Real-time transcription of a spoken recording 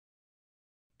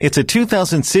It's a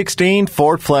 2016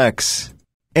 Ford Flex.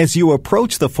 As you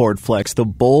approach the Ford Flex, the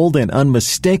bold and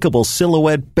unmistakable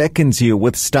silhouette beckons you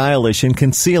with stylish and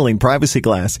concealing privacy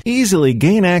glass. Easily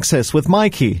gain access with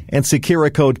MyKey and secure a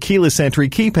code keyless entry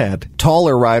keypad.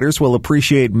 Taller riders will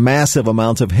appreciate massive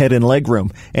amounts of head and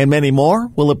legroom, and many more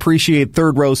will appreciate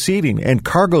third-row seating and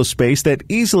cargo space that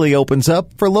easily opens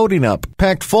up for loading up.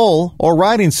 Packed full or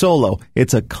riding solo,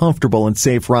 it's a comfortable and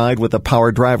safe ride with a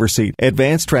power driver's seat,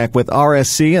 advanced track with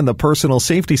RSC and the personal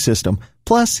safety system.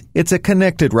 Plus, it's a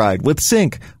connected ride with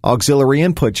sync, auxiliary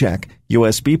input jack,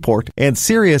 USB port, and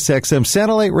Sirius XM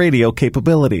satellite radio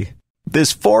capability.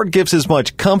 This Ford gives as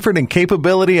much comfort and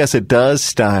capability as it does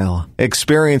style.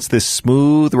 Experience this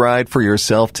smooth ride for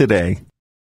yourself today.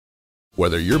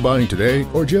 Whether you're buying today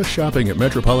or just shopping at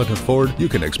Metropolitan Ford, you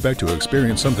can expect to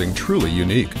experience something truly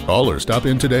unique. Call or stop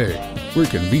in today. We're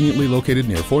conveniently located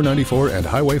near 494 and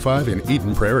Highway 5 in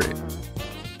Eden Prairie.